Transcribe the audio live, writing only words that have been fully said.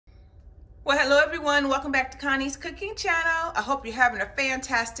Well, hello everyone. Welcome back to Connie's cooking channel. I hope you're having a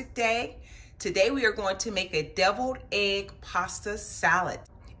fantastic day. Today we are going to make a deviled egg pasta salad.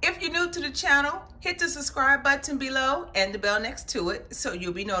 If you're new to the channel, hit the subscribe button below and the bell next to it so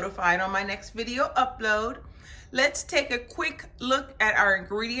you'll be notified on my next video upload. Let's take a quick look at our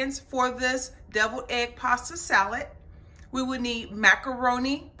ingredients for this deviled egg pasta salad. We will need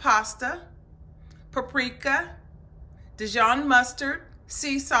macaroni pasta, paprika, Dijon mustard,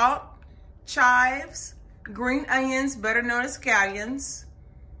 sea salt, chives, green onions, better known as scallions,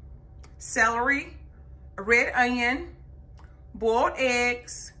 celery, a red onion, boiled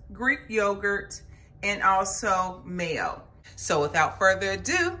eggs, Greek yogurt, and also mayo. So without further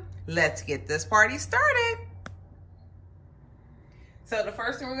ado, let's get this party started. So the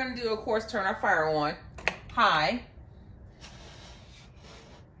first thing we're gonna do, of course, turn our fire on high.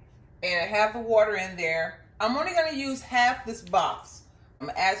 And I have the water in there. I'm only gonna use half this box. I'm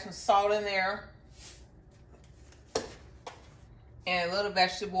gonna add some salt in there and a little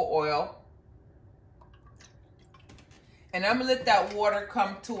vegetable oil. And I'm gonna let that water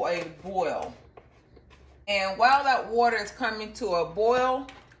come to a boil. And while that water is coming to a boil,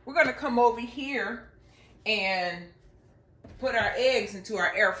 we're gonna come over here and put our eggs into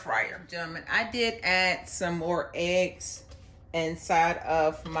our air fryer. Gentlemen, I did add some more eggs inside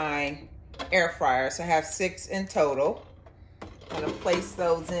of my air fryer. So I have 6 in total. I'm gonna place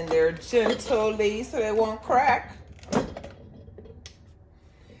those in there gently so they won't crack.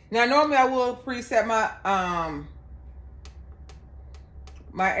 Now normally I will preset my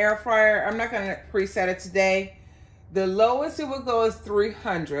my air fryer. I'm not gonna preset it today. The lowest it will go is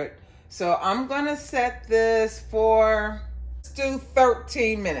 300. So I'm gonna set this for, let's do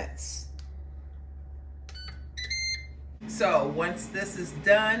 13 minutes. So once this is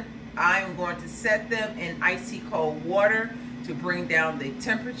done, I'm going to set them in icy cold water to bring down the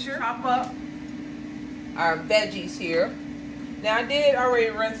temperature. Chop up our veggies here. Now I did already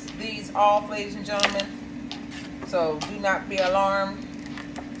rinse these off, ladies and gentlemen, so do not be alarmed.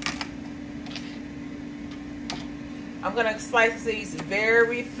 I'm gonna slice these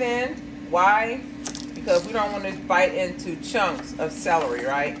very thin. Why? Because we don't want to bite into chunks of celery,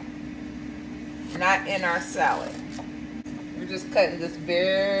 right? Not in our salad. We're just cutting this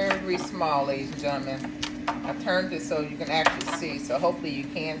very small, ladies and gentlemen. I turned it so you can actually see, so hopefully you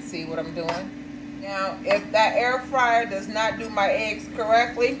can see what I'm doing. Now, if that air fryer does not do my eggs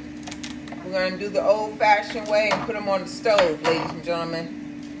correctly, we're going to do the old-fashioned way and put them on the stove, ladies and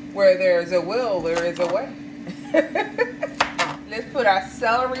gentlemen. Where there's a will, there is a way. Let's put our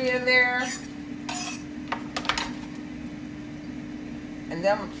celery in there. And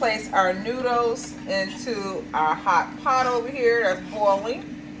then we'll place our noodles into our hot pot over here that's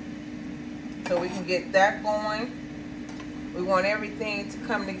boiling. So we can get that going. We want everything to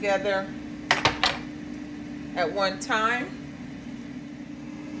come together at one time.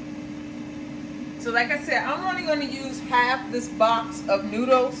 So like I said, I'm only going to use half this box of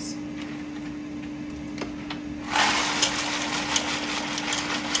noodles.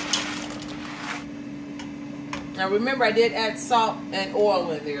 Now remember, I did add salt and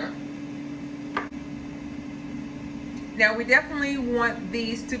oil in there. Now we definitely want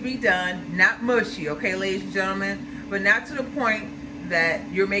these to be done, not mushy, okay, ladies and gentlemen, but not to the point that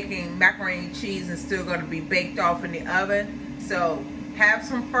you're making macaroni and cheese and still going to be baked off in the oven. So have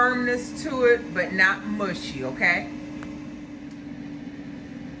some firmness to it, but not mushy, okay?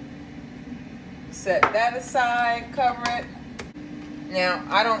 Set that aside, cover it. Now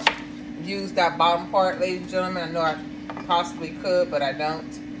I don't use that bottom part, ladies and gentlemen. I know I possibly could, but I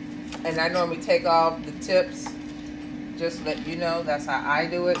don't. And I normally take off the tips. Just to let you know, that's how I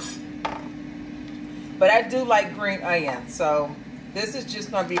do it. But I do like green onion, so this is just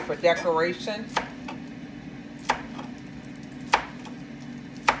going to be for decoration.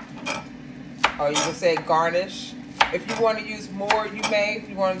 Or you can say garnish. If you want to use more, you may. If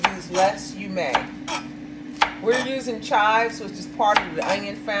you want to use less, you may. We're using chives, which is part of the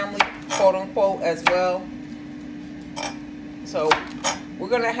onion family, quote unquote, as well. So we're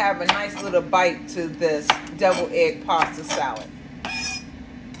going to have a nice little bite to this deviled egg pasta salad.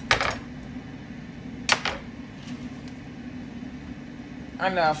 I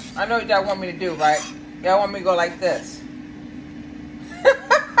know what y'all want me to do, right? Y'all want me to go like this.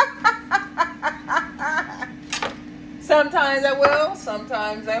 Sometimes I will,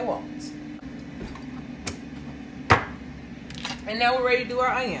 sometimes I won't. And now we're ready to do our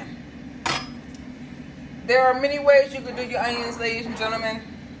onion. There are many ways you can do your onions, ladies and gentlemen.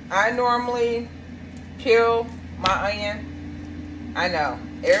 I normally peel my onion. I know,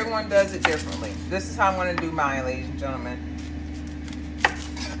 everyone does it differently. This is how I'm going to do mine, ladies and gentlemen.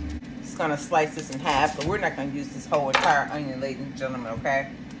 just gonna slice this in half, but we're not gonna use this whole entire onion, ladies and gentlemen, okay?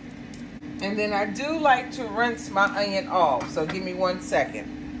 And then I do like to rinse my onion off, so give me 1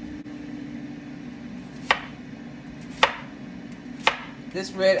 second.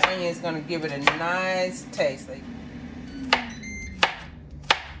 This red onion is gonna give it a nice taste.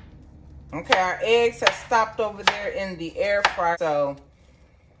 Okay, our eggs have stopped over there in the air fryer, so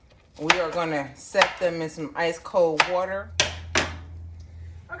we are gonna set them in some ice cold water.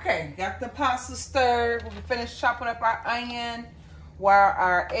 Okay, got the pasta stirred. We'll finish chopping up our onion while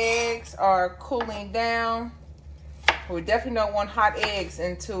our eggs are cooling down. We definitely don't want hot eggs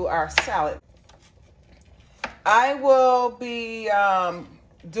into our salad. I will be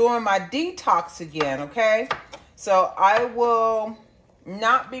doing my detox again, okay? So I will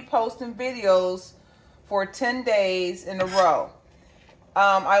not be posting videos for 10 days in a row.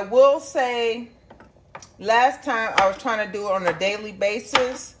 I will say, last time I was trying to do it on a daily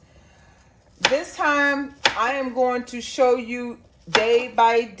basis. This time I am going to show you day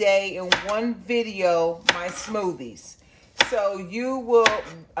by day in one video my smoothies. So you will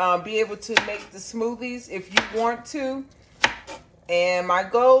be able to make the smoothies if you want to. And my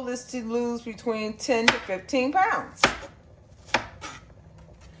goal is to lose between 10 to 15 pounds.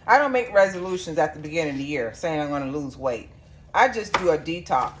 I don't make resolutions at the beginning of the year saying I'm going to lose weight. I just do a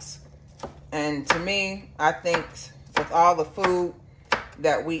detox. And to me, I think with all the food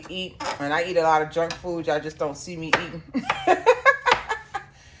that we eat, and I eat a lot of junk food, y'all just don't see me eating.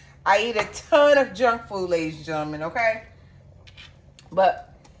 I eat a ton of junk food, ladies and gentlemen, okay?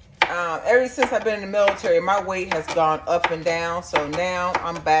 But ever since I've been in the military, my weight has gone up and down. So now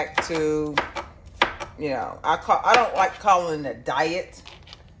I'm back to, you know, I don't like calling it a diet.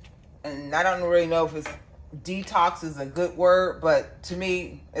 And I don't really know if it's detox is a good word, but to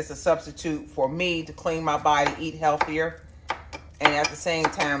me, it's a substitute for me to clean my body, eat healthier, and at the same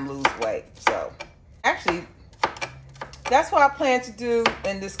time lose weight. So actually, that's what I plan to do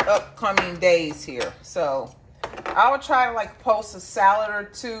in this upcoming days here. So I will try to like post a salad or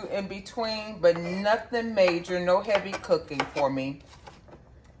two in between, but nothing major, no heavy cooking for me.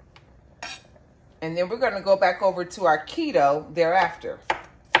 And then we're going to go back over to our keto thereafter,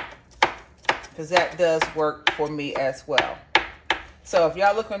 because that does work for me as well. So if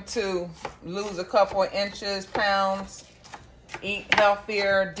y'all looking to lose a couple of inches, pounds, eat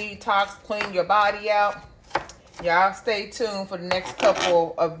healthier, detox, clean your body out, y'all stay tuned for the next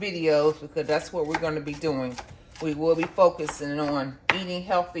couple of videos, because that's what we're going to be doing. We will be focusing on eating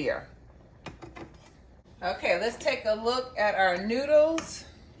healthier. Okay, let's take a look at our noodles.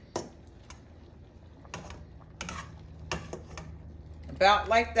 About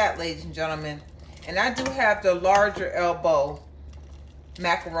like that, ladies and gentlemen. And I do have the larger elbow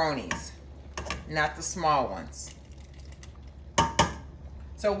macaronis, not the small ones.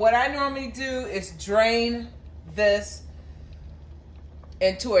 So what I normally do is drain this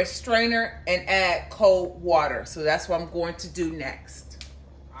into a strainer and add cold water. So that's what I'm going to do next.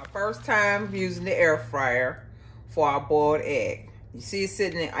 Our first time using the air fryer for our boiled egg. You see it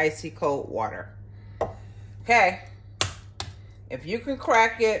sitting in icy cold water. Okay. If you can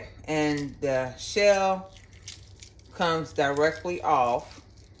crack it and the shell comes directly off,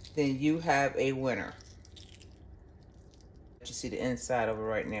 then you have a winner. You see the inside of it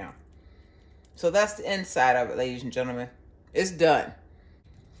right now. So that's the inside of it, ladies and gentlemen. It's done.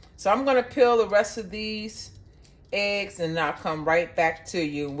 So I'm going to peel the rest of these eggs and I'll come right back to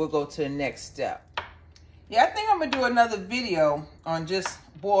you and we'll go to the next step. Yeah, I think I'm going to do another video on just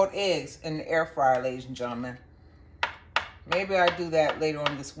boiled eggs in the air fryer, ladies and gentlemen. Maybe I'll do that later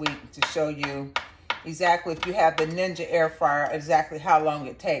on this week to show you exactly, if you have the Ninja air fryer, exactly how long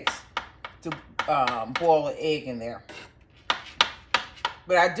it takes to boil an egg in there.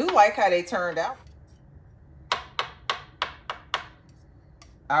 But I do like how they turned out.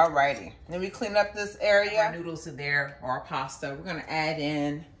 Alrighty, let me clean up this area. Our noodles are there, or our pasta. We're gonna add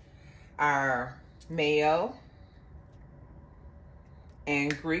in our mayo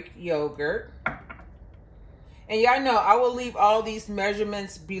and Greek yogurt. And y'all know I will leave all these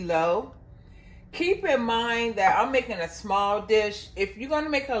measurements below. Keep in mind that I'm making a small dish. If you're gonna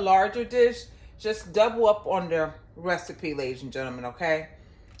make a larger dish, just double up on the recipe, ladies and gentlemen, okay?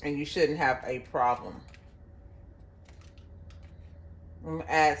 And you shouldn't have a problem. I'm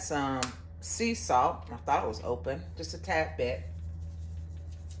gonna add some sea salt. I thought it was open, just a tad bit.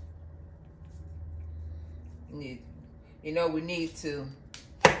 You know, we need to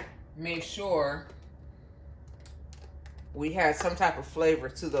make sure we had some type of flavor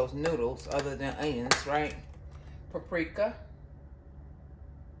to those noodles other than onions, right? Paprika.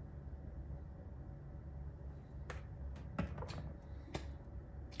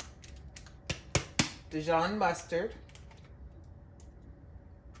 Dijon mustard.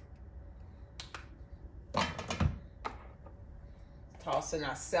 Toss in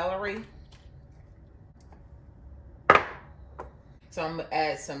our celery. So I'm gonna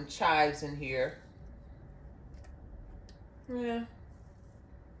add some chives in here. Yeah, a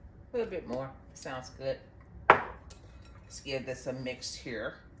little bit more. Sounds good. Let's give this a mix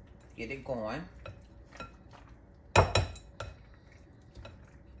here. Get it going.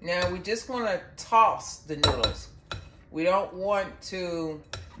 Now we just want to toss the noodles. We don't want to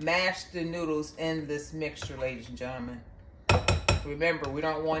mash the noodles in this mixture, ladies and gentlemen. Remember, we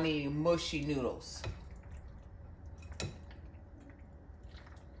don't want any mushy noodles.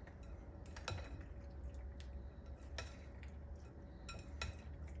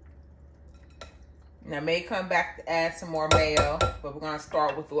 Now, I may come back to add some more mayo, but we're going to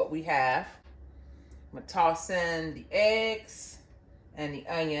start with what we have. I'm going to toss in the eggs and the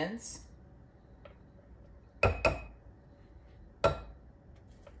onions.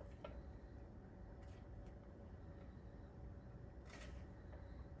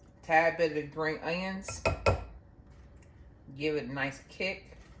 Tad bit of green onions. Give it a nice kick.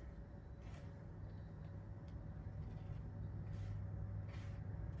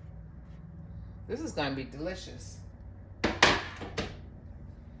 This is going to be delicious.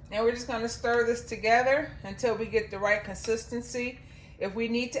 Now we're just going to stir this together until we get the right consistency. If we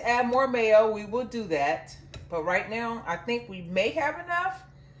need to add more mayo, we will do that. But right now, I think we may have enough.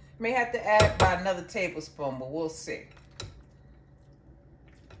 May have to add about another tablespoon, but we'll see.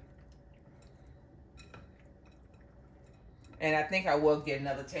 And I think I will get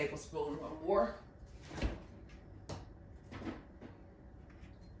another tablespoon or more.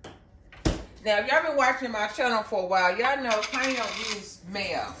 Now, if y'all been watching my channel for a while, y'all know Connie don't use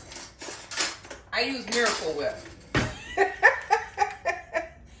mayo. I use Miracle Whip.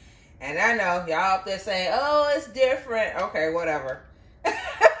 And I know y'all out there saying, oh, it's different. Okay, whatever.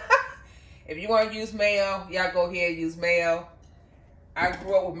 If you want to use mayo, y'all go ahead and use mayo. I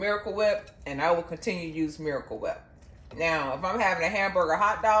grew up with Miracle Whip, and I will continue to use Miracle Whip. Now, if I'm having a hamburger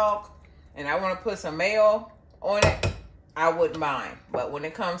hot dog, and I want to put some mayo on it, I wouldn't mind. But when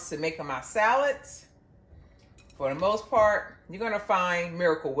it comes to making my salads, for the most part, you're going to find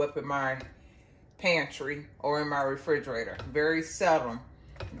Miracle Whip in my pantry or in my refrigerator. Very seldom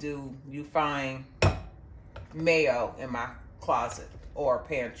do you find mayo in my closet or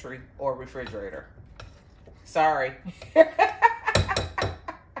pantry or refrigerator. Sorry.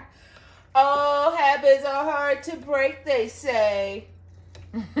 Oh, habits are hard to break, they say.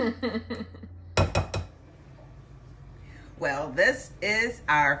 Well, this is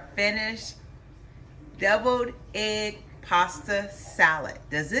our finished deviled egg pasta salad.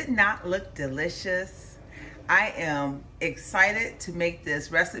 Does it not look delicious? I am excited to make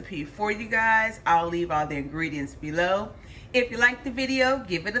this recipe for you guys. I'll leave all the ingredients below. If you like the video,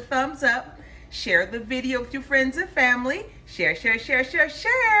 give it a thumbs up. Share the video with your friends and family. Share, share, share, share,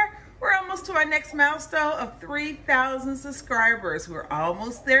 share. We're almost to our next milestone of 3,000 subscribers. We're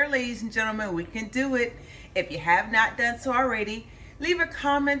almost there, ladies and gentlemen. We can do it. If you have not done so already, leave a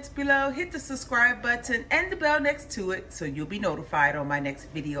comment below, hit the subscribe button and the bell next to it so you'll be notified on my next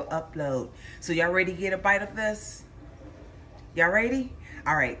video upload. So y'all ready to get a bite of this? Y'all ready?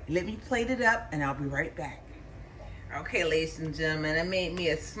 All right, let me plate it up and I'll be right back. Okay, ladies and gentlemen, I made me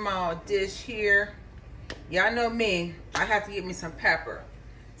a small dish here. Y'all know me, I have to get me some pepper.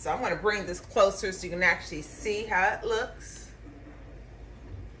 So I'm gonna bring this closer so you can actually see how it looks.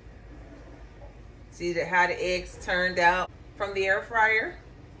 See how the eggs turned out from the air fryer.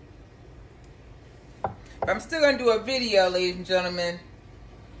 But I'm still gonna do a video, ladies and gentlemen,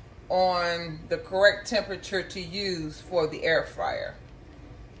 on the correct temperature to use for the air fryer.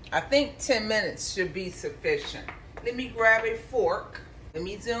 I think 10 minutes should be sufficient. Let me grab a fork. Let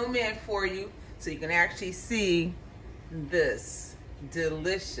me zoom in for you so you can actually see this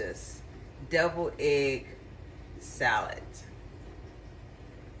delicious deviled egg salad.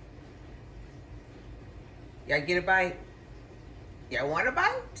 Y'all get a bite? Y'all want a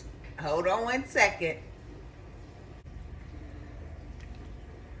bite? Hold on 1 second.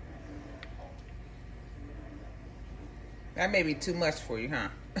 That may be too much for you, huh?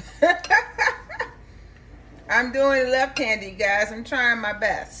 I'm doing it left-handed, guys. I'm trying my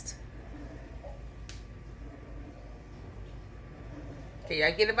best. Okay,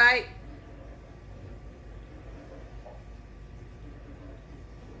 y'all get a bite?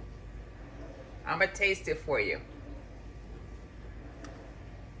 I'm gonna taste it for you.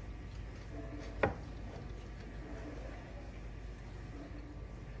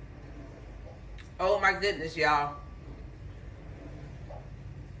 Oh my goodness, y'all.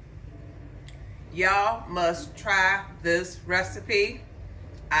 Y'all must try this recipe.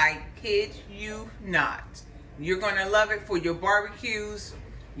 I kid you not. You're gonna love it for your barbecues,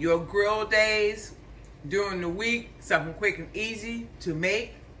 your grill days, during the week, something quick and easy to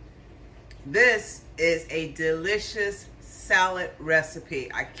make. This is a delicious salad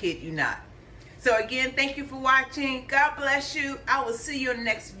recipe. I kid you not. So again, thank you for watching. God bless you. I will see you in the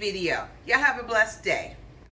next video. Y'all have a blessed day.